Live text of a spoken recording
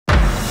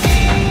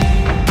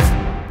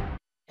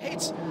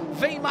hits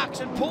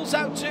VMAX and pulls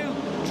out two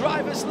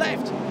drivers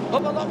left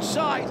up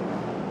alongside.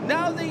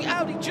 Now the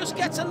Audi just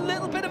gets a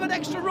little bit of an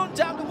extra run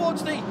down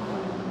towards the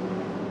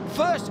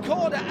first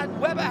corner,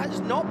 and Webber has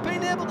not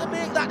been able to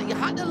make that. He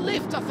had to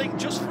lift, I think,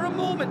 just for a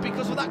moment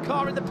because of that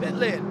car in the pit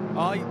lane.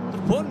 I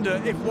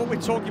wonder if what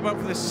we're talking about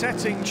for the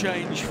setting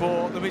change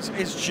for them is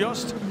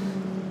just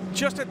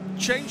a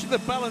change in the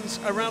balance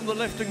around the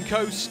left and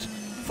coast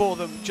for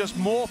them. Just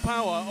more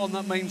power on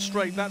that main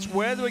straight. That's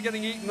where they were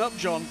getting eaten up,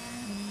 John.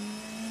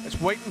 Let's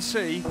wait and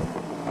see.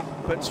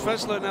 But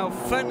Fässler now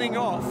fending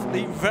off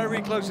the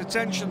very close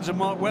attentions of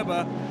Mark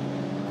Webber.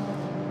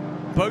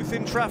 Both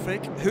in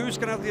traffic. Who's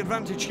going to have the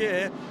advantage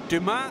here?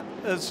 Dumas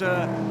has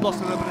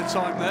lost a little bit of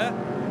time there,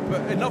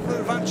 but enough of an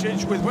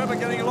advantage with Webber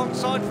getting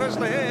alongside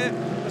Fässler here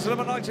as the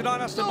number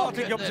 99 Aston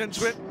Martin comes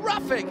into it.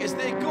 Traffic as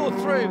they go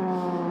through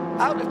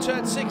out of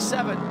turn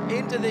 6-7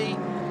 into the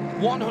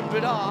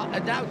 100R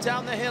and now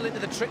down the hill into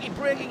the tricky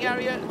braking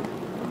area.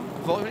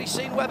 We've already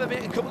seen Webber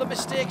make a couple of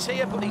mistakes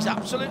here, but he's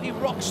absolutely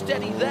rock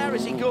steady there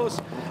as he goes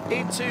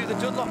into the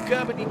Dunlop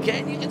curb, and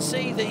again you can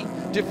see the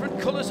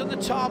different colours on the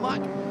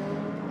tarmac.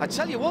 I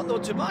tell you what though,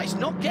 Dumas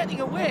not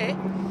getting away.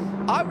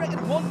 I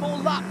reckon one more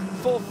lap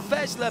for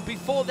Fässler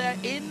before they're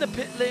in the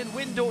pit lane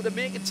window to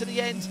make it to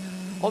the end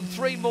on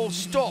 3 more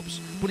stops,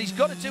 but he's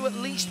got to do at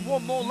least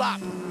one more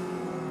lap.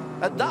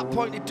 At that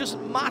point it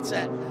doesn't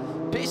matter.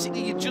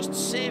 Basically you're just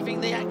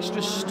saving the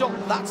extra stop.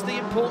 That's the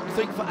important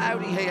thing for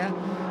Audi here.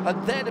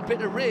 And then a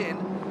bit of rain,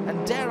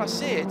 and dare I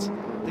say it,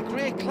 the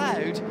grey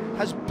cloud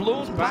has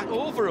blown back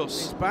over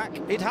us. It's back.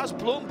 It has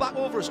blown back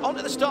over us.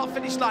 Onto the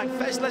start-finish line.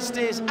 Fässler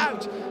stays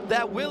out.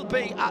 There will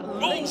be at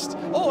least,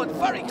 and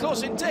very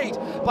close indeed,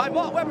 by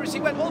Mark Webber as he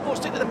went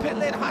almost into the pit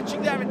lane,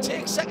 hatching there and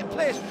takes second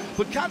place.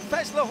 But can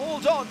Fässler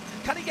hold on?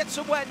 Can he get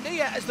somewhere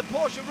near as the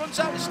Porsche runs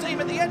out of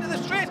steam at the end of the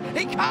straight?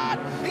 He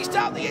can! He's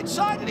down the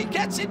inside and he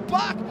gets it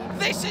back.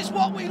 This is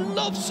what we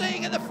love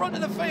seeing at the front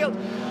of the field.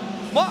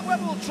 Mark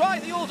Webber will try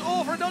the old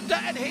over and under,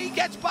 and he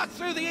gets back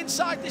through the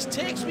inside. This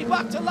takes me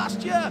back to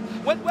last year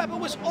when Webber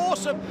was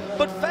awesome,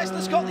 but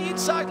Fässler's got the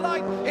inside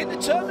line into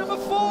turn number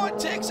 4 and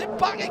takes it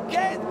back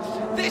again.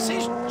 This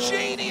is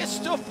genius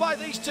stuff by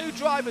these two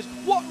drivers.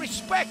 What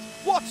respect,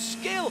 what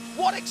skill,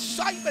 what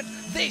excitement.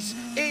 This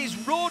is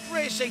road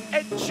racing,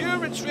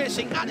 endurance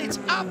racing at its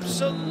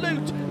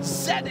absolute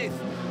zenith.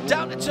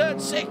 Down to turn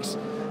 6,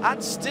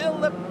 and still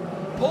the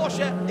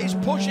Porsche is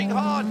pushing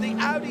hard. The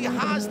Audi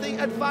has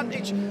the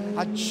advantage.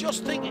 I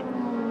just think,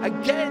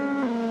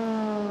 again,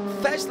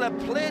 Fässler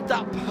played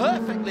that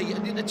perfectly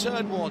into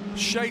turn 1.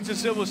 Shades of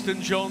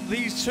Silverstone, John.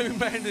 These two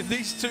men in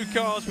these two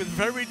cars with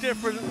very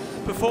different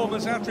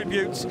performance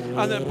attributes,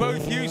 and they're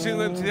both using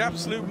them to the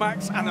absolute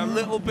max and a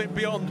little bit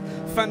beyond.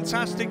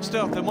 Fantastic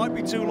stuff. There might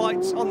be 2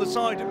 lights on the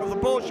side of the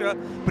Porsche,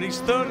 but he's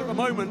third at the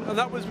moment, and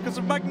that was because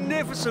of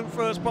magnificent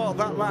first part of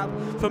that lap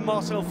for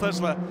Marcel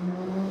Fässler.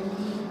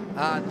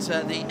 And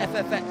the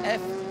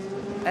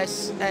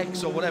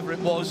FSX, or whatever it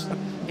was,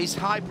 is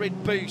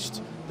hybrid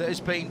boost that has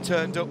been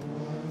turned up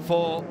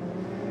for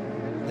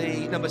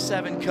the number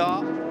 7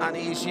 car, and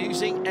he is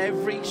using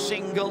every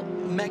single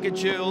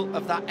megajoule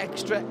of that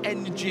extra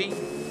energy.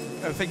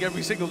 I think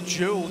every single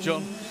joule,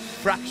 John.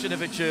 Fraction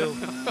of a joule,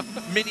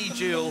 mini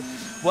joule,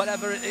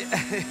 whatever.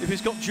 If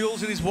he's got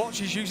jewels in his watch,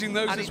 he's using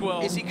those as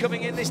well. Is he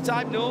coming in this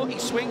time? No, he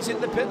swings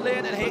in the pit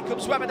lane, and here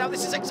comes Webber. Now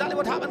this is exactly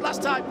what happened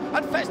last time,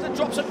 and Fässler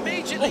drops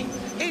immediately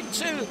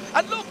into,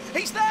 and look,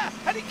 he's there,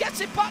 and he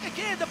gets it back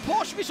again. The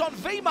Porsche is on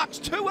VMAX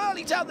too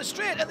early down the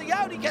straight, and the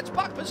Audi gets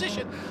back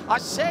position. I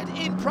said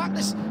in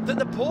practice that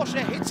the Porsche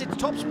hits its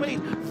top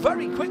speed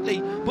very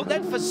quickly, but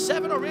then for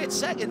 7 or 8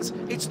 seconds,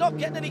 it's not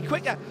getting any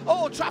quicker.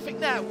 Oh, traffic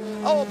now.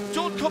 Oh,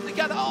 don't come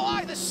together. Oh,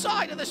 either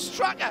side of the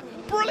Stracker.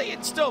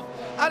 Brilliant stuff.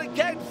 And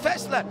again,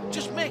 Fässler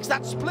just makes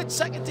that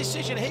split-second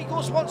decision. He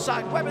goes one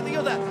side, Webber the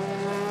other.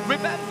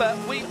 Remember,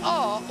 we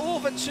are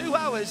over 2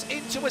 hours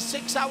into a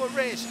 6-hour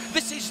race.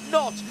 This is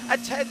not a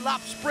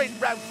 10-lap sprint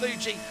round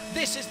Fuji.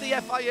 This is the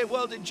FIA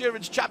World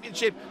Endurance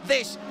Championship.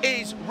 This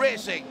is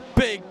racing.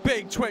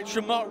 Big twitch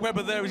from Mark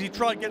Webber there as he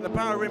tried to get the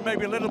power in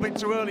maybe a little bit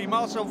too early.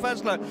 Marcel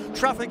Fässler,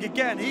 traffic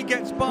again, he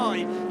gets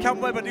by. Can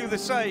Webber do the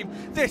same?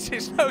 This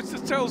is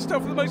nose-to-tail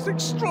stuff in the most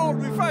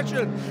extraordinary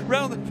fashion.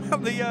 Round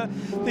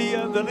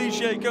the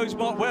Ligier goes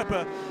Mark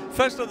Webber.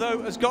 Fässler,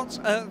 though, has got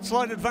a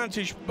slight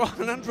advantage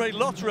behind Andre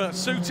Lotterer,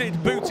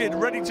 suited, booted,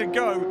 ready to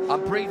go.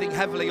 I'm breathing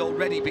heavily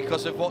already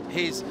because of what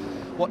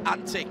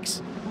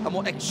antics and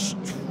what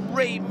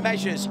extreme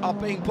measures are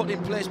being put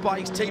in place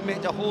by his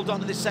teammate to hold on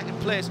to this second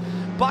place.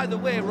 By the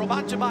way,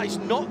 Romain Dumas is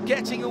not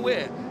getting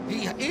away.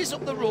 He is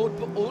up the road,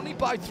 but only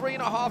by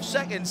 3.5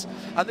 seconds,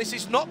 and this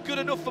is not good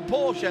enough for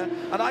Porsche.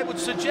 And I would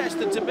suggest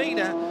the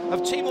demeanour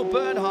of Timo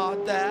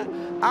Bernhard there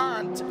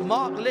and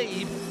Mark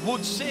Lieb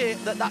would say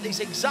that that is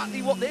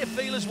exactly what they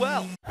feel as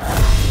well.